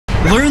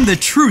Learn the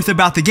truth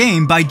about the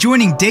game by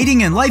joining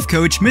dating and life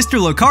coach Mr.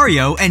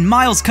 Locario and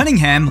Miles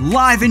Cunningham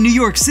live in New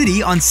York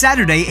City on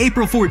Saturday,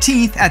 April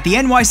 14th at the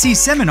NYC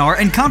Seminar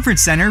and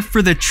Conference Center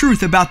for the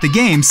Truth About the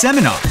Game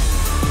seminar.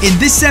 In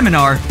this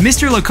seminar,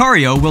 Mr.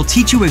 Locario will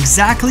teach you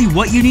exactly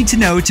what you need to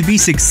know to be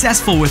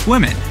successful with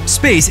women.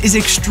 Space is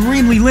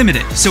extremely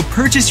limited, so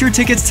purchase your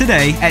tickets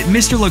today at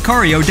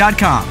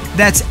MrLocario.com.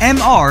 That's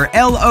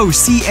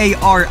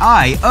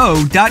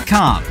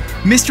MrLocario.com.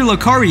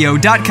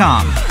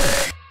 MrLocario.com.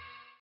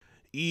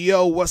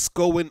 Yo, what's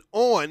going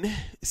on?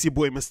 It's your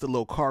boy, Mr.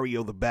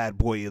 Locario, the bad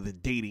boy of the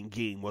dating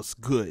game. What's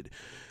good?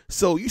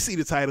 So you see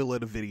the title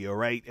of the video,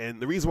 right?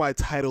 And the reason why I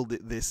titled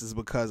it this is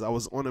because I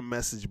was on a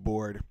message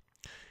board.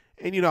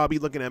 And, you know, I'll be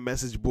looking at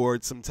message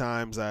boards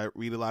sometimes. I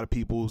read a lot of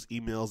people's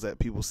emails that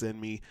people send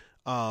me.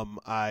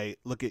 I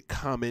look at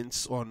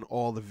comments on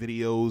all the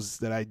videos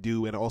that I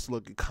do, and I also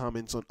look at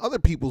comments on other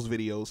people's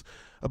videos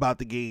about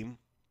the game.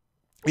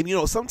 And, you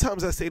know,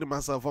 sometimes I say to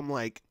myself, I'm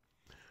like,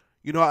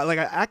 you know, I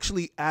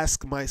actually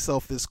ask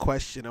myself this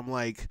question. I'm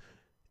like,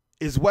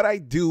 is what I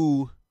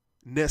do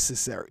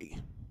necessary?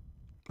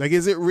 Like,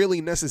 is it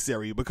really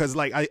necessary? Because,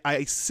 like,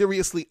 I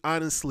seriously,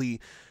 honestly,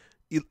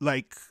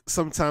 like,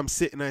 sometimes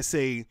sit and I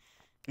say,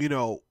 you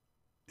know,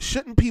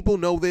 shouldn't people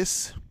know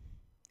this?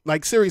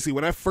 Like, seriously,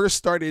 when I first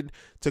started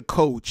to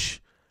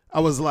coach, I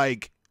was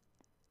like,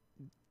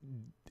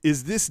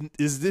 is this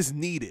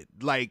needed?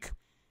 Like,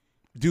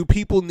 do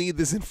people need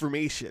this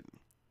information?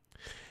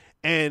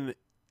 And,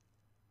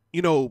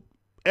 you know,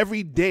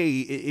 every day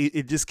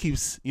it just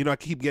keeps, you know, I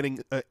keep getting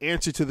an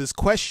answer to this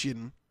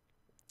question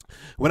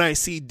when I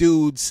see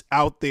dudes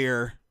out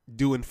there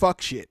doing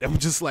fuck shit. I'm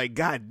just like,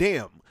 God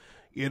damn,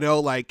 you know,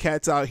 like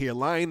cats out here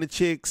lying to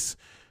chicks,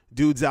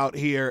 dudes out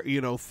here,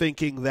 you know,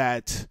 thinking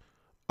that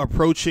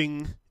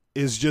approaching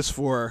is just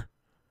for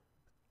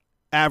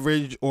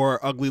average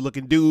or ugly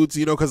looking dudes,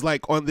 you know, because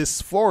like on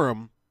this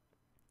forum,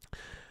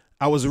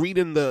 I was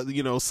reading the,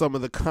 you know, some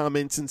of the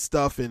comments and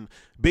stuff, and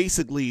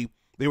basically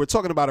they were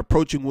talking about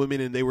approaching women,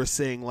 and they were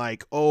saying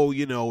like, oh,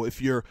 you know,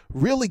 if you're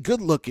really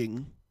good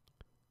looking,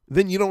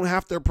 then you don't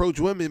have to approach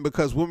women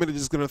because women are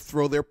just going to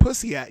throw their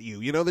pussy at you.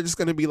 You know, they're just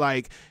going to be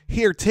like,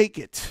 here, take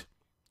it.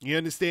 You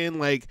understand?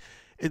 Like,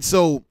 and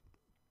so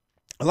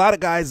a lot of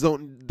guys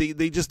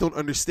they just don't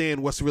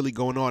understand what's really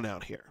going on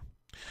out here.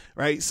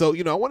 Right. So,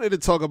 you know, I wanted to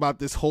talk about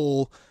this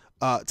whole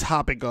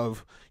topic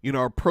of, you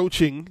know,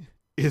 approaching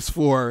is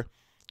for,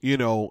 you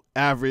know,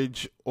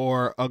 average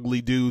or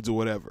ugly dudes or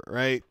whatever.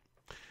 Right.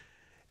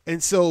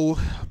 And so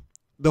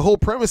the whole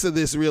premise of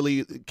this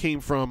really came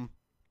from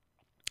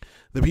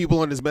the people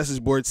on this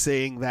message board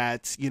saying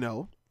that, you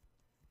know,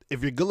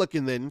 if you're good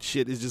looking, then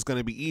shit is just going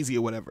to be easy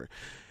or whatever.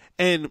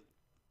 And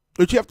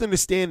what you have to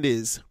understand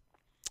is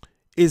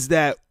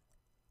that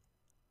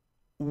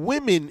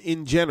women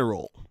in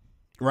general,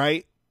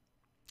 right?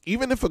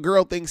 Even if a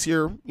girl thinks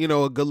you're, you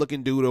know, a good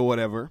looking dude or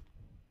whatever,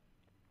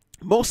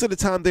 most of the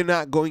time they're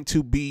not going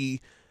to be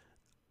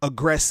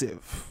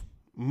aggressive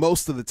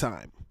most of the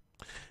time.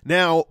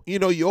 Now, you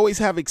know, you always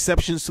have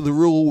exceptions to the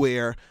rule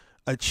where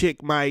a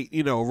chick might,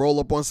 you know, roll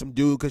up on some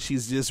dude because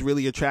she's just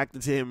really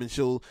attracted to him, and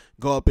she'll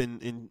go up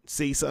and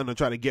say something or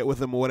try to get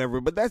with him or whatever.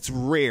 But that's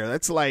rare.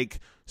 That's like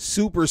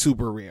super,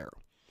 super rare.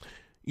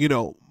 You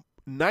know,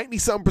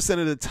 90-something%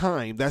 of the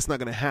time, that's not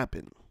going to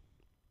happen.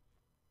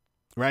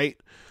 Right?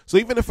 So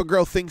even if a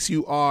girl thinks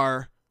you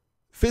are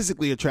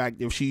physically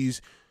attractive,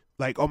 she's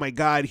like, oh my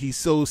God, he's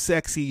so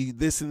sexy,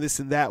 this and this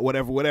and that,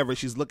 whatever.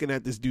 She's looking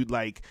at this dude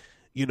like,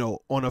 you know,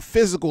 on a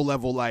physical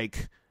level,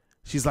 like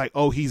she's like,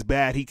 oh, he's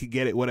bad, he could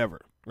get it,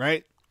 whatever,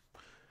 right?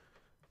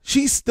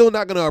 She's still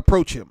not going to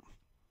approach him.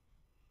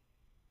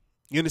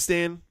 You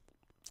understand?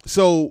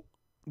 So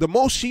the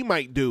most she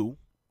might do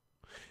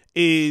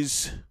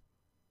is,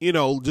 you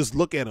know, just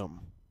look at him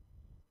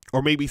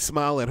or maybe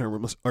smile at her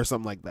or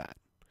something like that.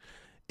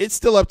 It's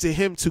still up to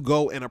him to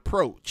go and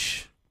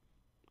approach.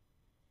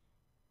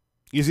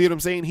 You see what I'm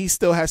saying? He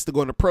still has to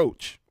go and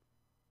approach.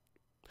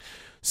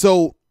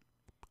 So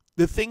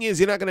the thing is,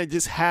 you're not going to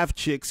just have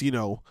chicks, you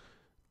know,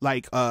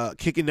 like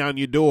kicking down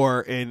your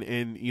door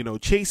and you know,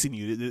 chasing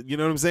you. You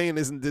know what I'm saying?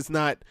 That's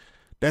not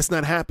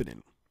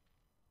happening.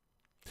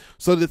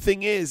 So the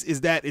thing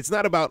is that it's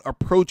not about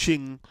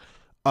approaching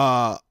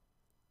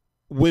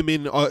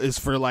women is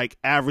for like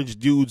average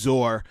dudes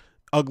or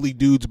ugly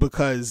dudes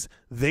because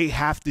they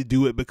have to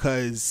do it,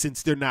 because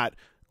since they're not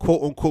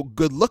quote unquote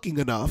good looking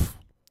enough,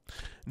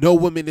 no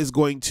woman is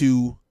going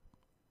to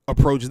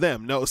approach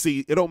them. No,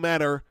 see, it don't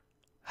matter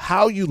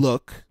how you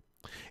look.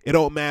 It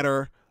don't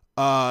matter,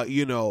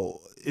 you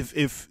know,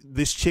 if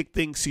this chick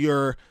thinks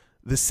you're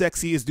the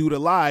sexiest dude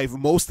alive,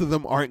 most of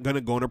them aren't going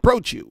to go and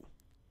approach you.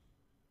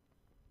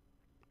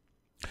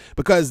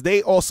 Because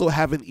they also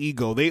have an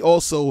ego. They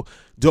also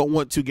don't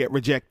want to get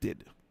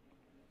rejected.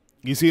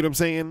 You see what I'm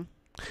saying?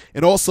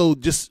 And also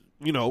just,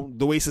 you know,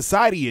 the way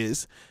society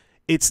is,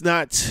 it's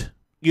not,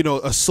 you know,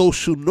 a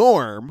social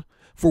norm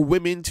for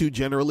women to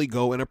generally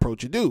go and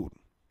approach a dude.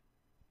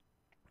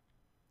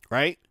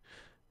 Right?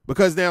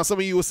 Because now some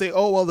of you will say,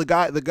 oh, well, the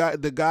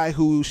guy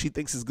who she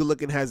thinks is good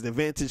looking has the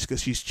advantage because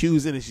she's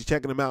choosing and she's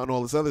checking him out and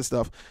all this other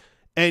stuff.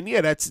 And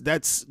yeah,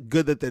 that's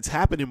good that that's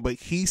happening, but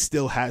he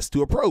still has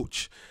to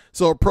approach.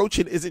 So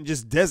approaching isn't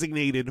just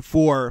designated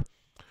for,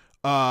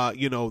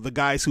 the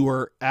guys who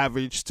are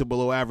average to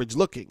below average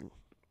looking.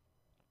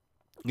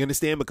 You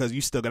understand? Because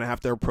you're still going to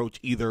have to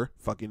approach either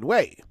fucking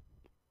way.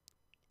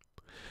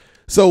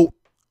 So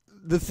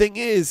the thing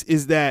is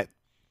that,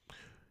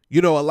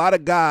 a lot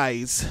of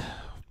guys,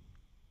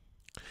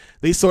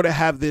 they sort of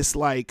have this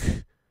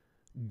like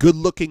good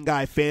looking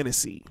guy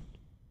fantasy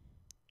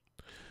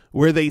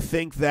where they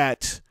think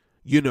that,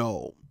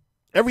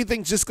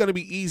 everything's just going to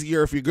be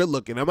easier if you're good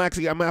looking. I'm going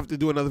to have to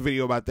do another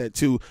video about that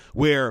too,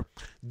 where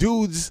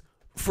dudes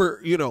for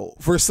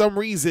some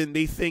reason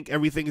they think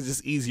everything is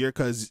just easier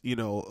because,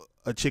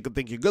 a chick will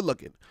think you're good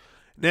looking.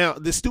 Now,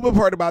 the stupid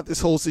part about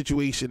this whole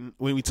situation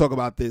when we talk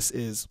about this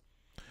is,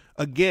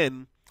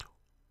 again,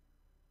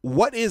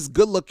 what is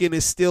good looking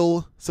is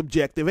still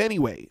subjective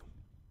anyway.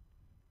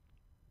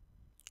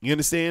 You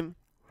understand?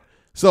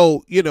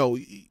 So,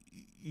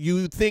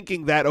 you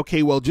thinking that,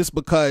 okay, well, just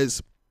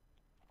because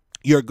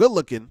you're good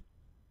looking,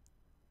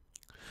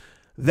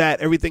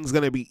 that everything's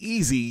going to be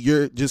easy,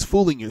 you're just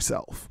fooling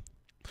yourself.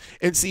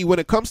 And see, when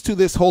it comes to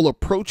this whole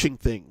approaching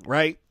thing,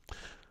 right?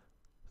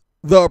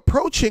 The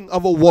approaching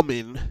of a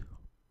woman,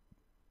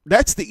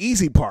 that's the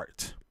easy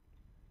part.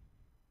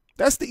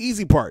 That's the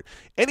easy part.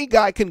 Any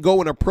guy can go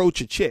and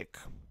approach a chick,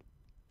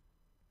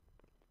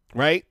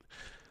 right?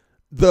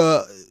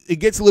 It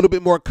gets a little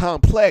bit more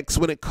complex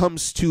when it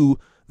comes to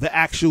the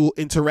actual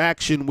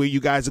interaction where you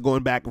guys are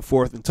going back and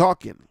forth and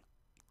talking.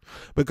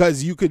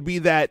 Because you could be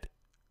that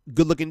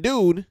good-looking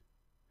dude,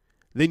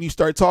 then you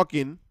start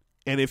talking,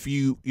 and if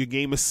your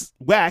game is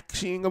whack,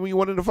 she ain't gonna be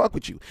wanting to fuck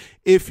with you.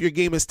 If your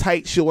game is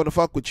tight, she'll want to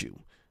fuck with you.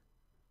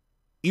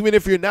 Even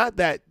if you're not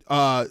that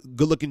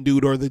good-looking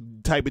dude or the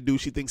type of dude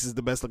she thinks is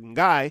the best-looking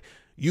guy,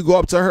 you go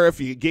up to her. If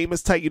your game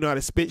is tight, you know how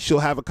to spit, she'll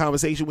have a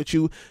conversation with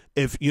you.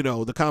 If,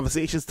 the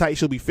conversation's tight,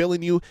 she'll be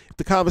feeling you. If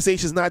the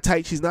conversation's not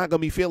tight, she's not going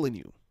to be feeling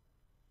you.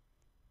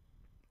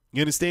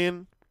 You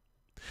understand?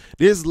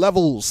 There's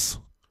levels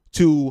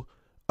to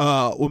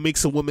what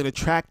makes a woman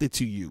attracted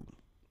to you.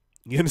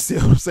 You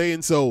understand what I'm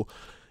saying? So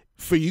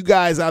for you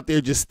guys out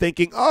there just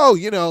thinking, oh,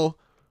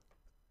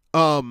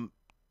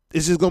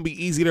 it's just going to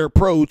be easy to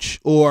approach,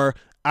 or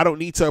I don't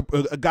need to,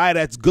 a guy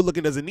that's good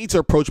looking doesn't need to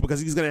approach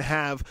because he's going to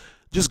have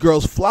just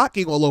girls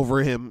flocking all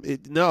over him.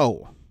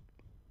 No.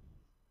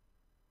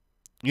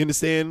 You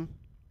understand?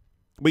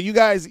 But you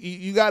guys,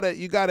 you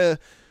gotta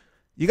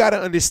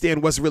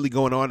understand what's really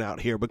going on out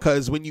here,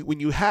 because when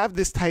you have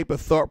this type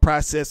of thought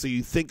process, or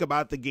you think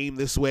about the game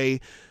this way,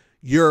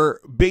 you're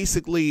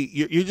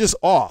just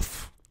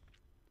off.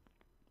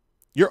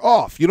 You're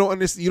off. You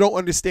don't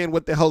understand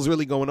what the hell's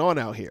really going on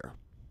out here.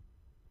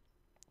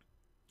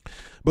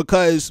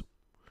 Because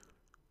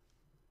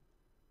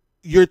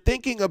you're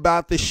thinking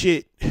about the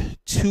shit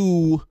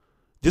too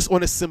just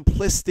on a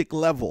simplistic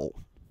level.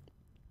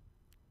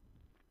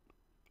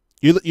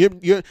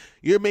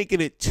 You're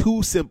making it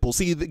too simple.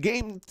 See, the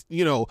game,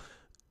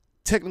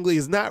 technically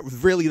is not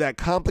really that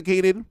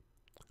complicated,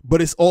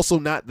 but it's also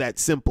not that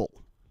simple.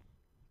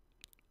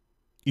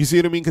 You see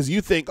what I mean? Because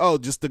you think, oh,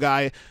 just the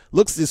guy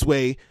looks this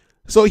way,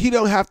 so he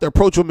don't have to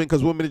approach women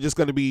because women are just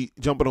going to be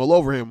jumping all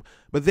over him.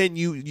 But then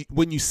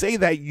when you say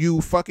that,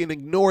 you fucking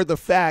ignore the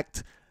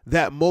fact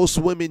that most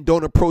women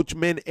don't approach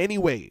men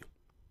anyway.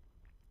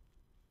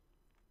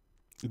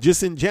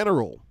 Just in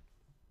general.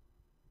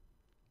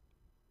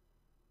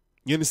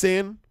 You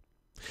understand?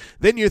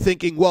 Then you're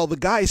thinking, well, the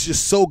guy is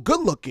just so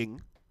good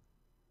looking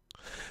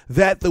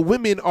that the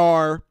women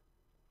are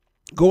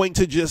going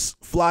to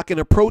just flock and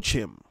approach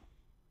him.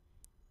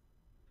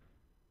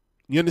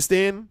 You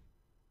understand?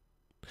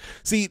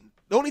 See,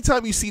 the only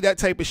time you see that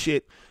type of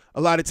shit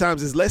a lot of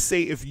times is, let's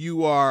say if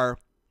you are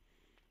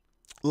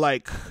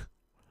like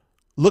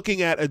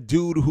looking at a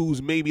dude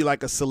who's maybe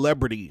like a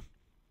celebrity,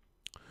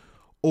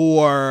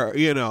 or,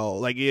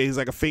 like he's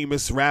like a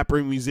famous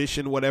rapper,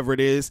 musician, whatever it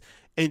is,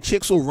 and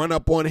chicks will run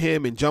up on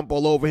him and jump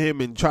all over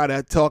him and try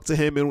to talk to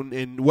him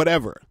and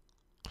whatever.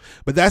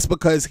 But that's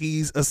because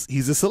he's a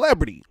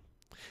celebrity.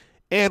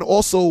 And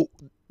also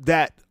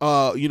that,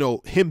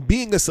 him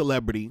being a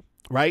celebrity,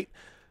 right?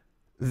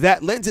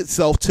 That lends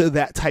itself to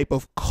that type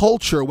of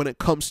culture when it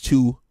comes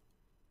to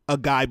a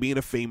guy being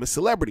a famous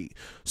celebrity.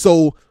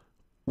 So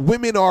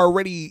women are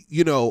already,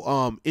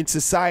 in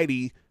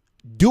society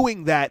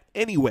doing that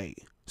anyway.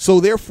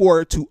 So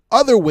therefore, to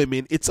other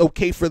women, it's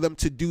okay for them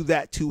to do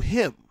that to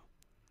him.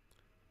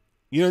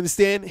 You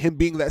understand? Him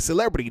being that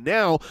celebrity.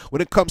 Now,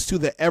 when it comes to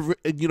the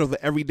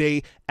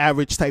everyday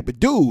average type of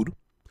dude,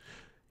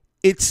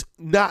 it's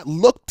not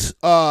looked,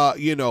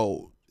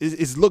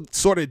 it's looked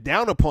sort of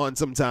down upon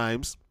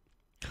sometimes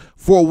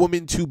for a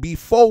woman to be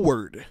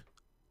forward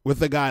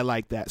with a guy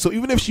like that. So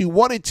even if she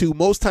wanted to,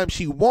 most times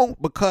she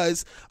won't,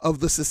 because of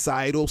the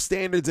societal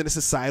standards and the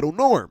societal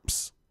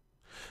norms.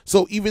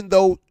 So even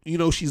though,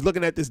 she's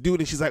looking at this dude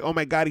and she's like, oh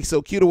my God, he's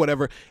so cute or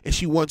whatever, and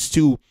she wants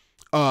to,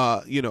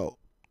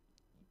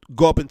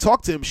 go up and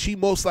talk to him, she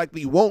most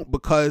likely won't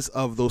because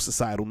of those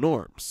societal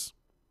norms.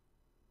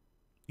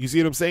 You see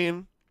what I'm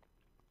saying?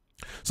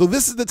 So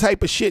this is the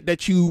type of shit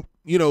that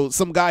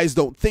some guys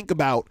don't think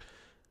about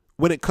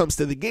when it comes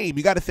to the game.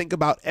 You got to think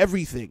about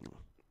everything.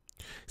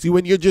 See,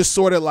 when you're just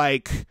sort of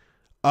like,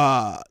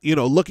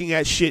 looking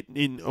at shit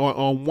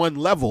on one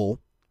level,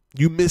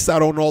 you miss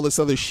out on all this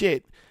other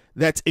shit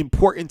that's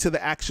important to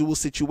the actual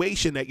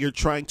situation that you're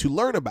trying to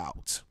learn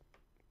about.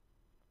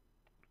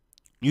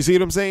 You see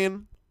what I'm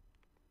saying?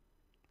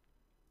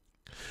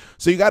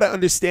 So you got to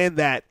understand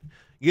that,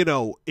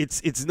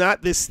 it's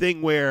not this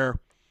thing where,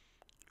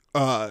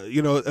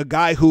 a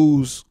guy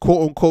who's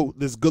quote unquote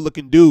this good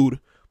looking dude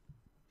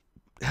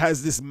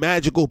has this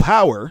magical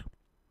power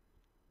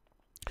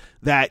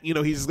that,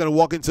 he's just going to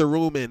walk into a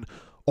room and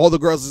all the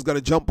girls is going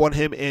to jump on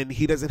him and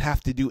he doesn't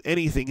have to do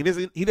anything.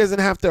 He doesn't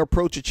have to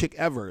approach a chick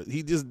ever.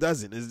 He just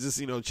doesn't. It's just,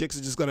 chicks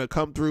are just going to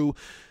come through,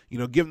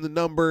 give him the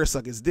number,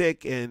 suck his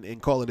dick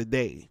and call it a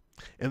day.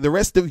 And the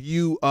rest of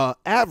you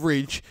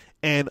average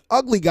and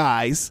ugly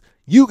guys,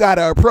 you got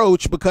to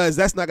approach because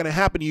that's not going to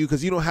happen to you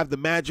because you don't have the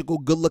magical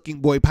good looking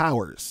boy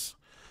powers.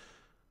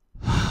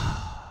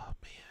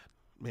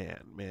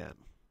 Man.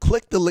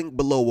 Click the link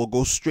below or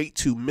go straight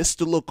to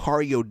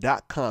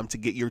MrLocario.com to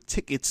get your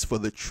tickets for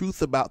the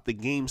Truth About the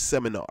Game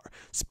seminar.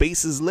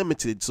 Space is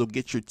limited, so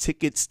get your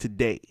tickets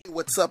today. Hey,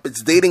 what's up?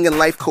 It's dating and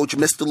life coach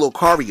Mr.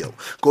 Locario.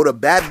 Go to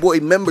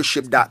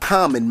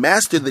badboymembership.com and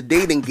master the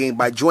dating game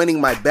by joining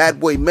my Bad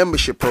Boy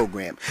Membership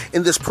program.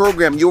 In this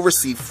program, you'll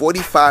receive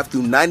 45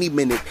 through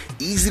 90-minute,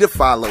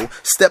 easy-to-follow,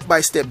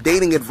 step-by-step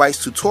dating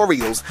advice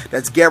tutorials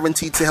that's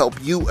guaranteed to help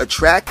you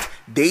attract,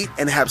 date,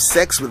 and have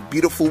sex with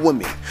beautiful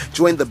women.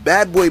 Join the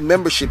Bad Boy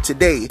Membership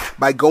today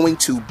by going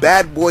to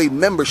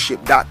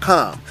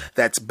badboymembership.com.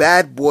 That's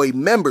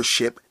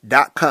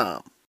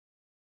badboymembership.com.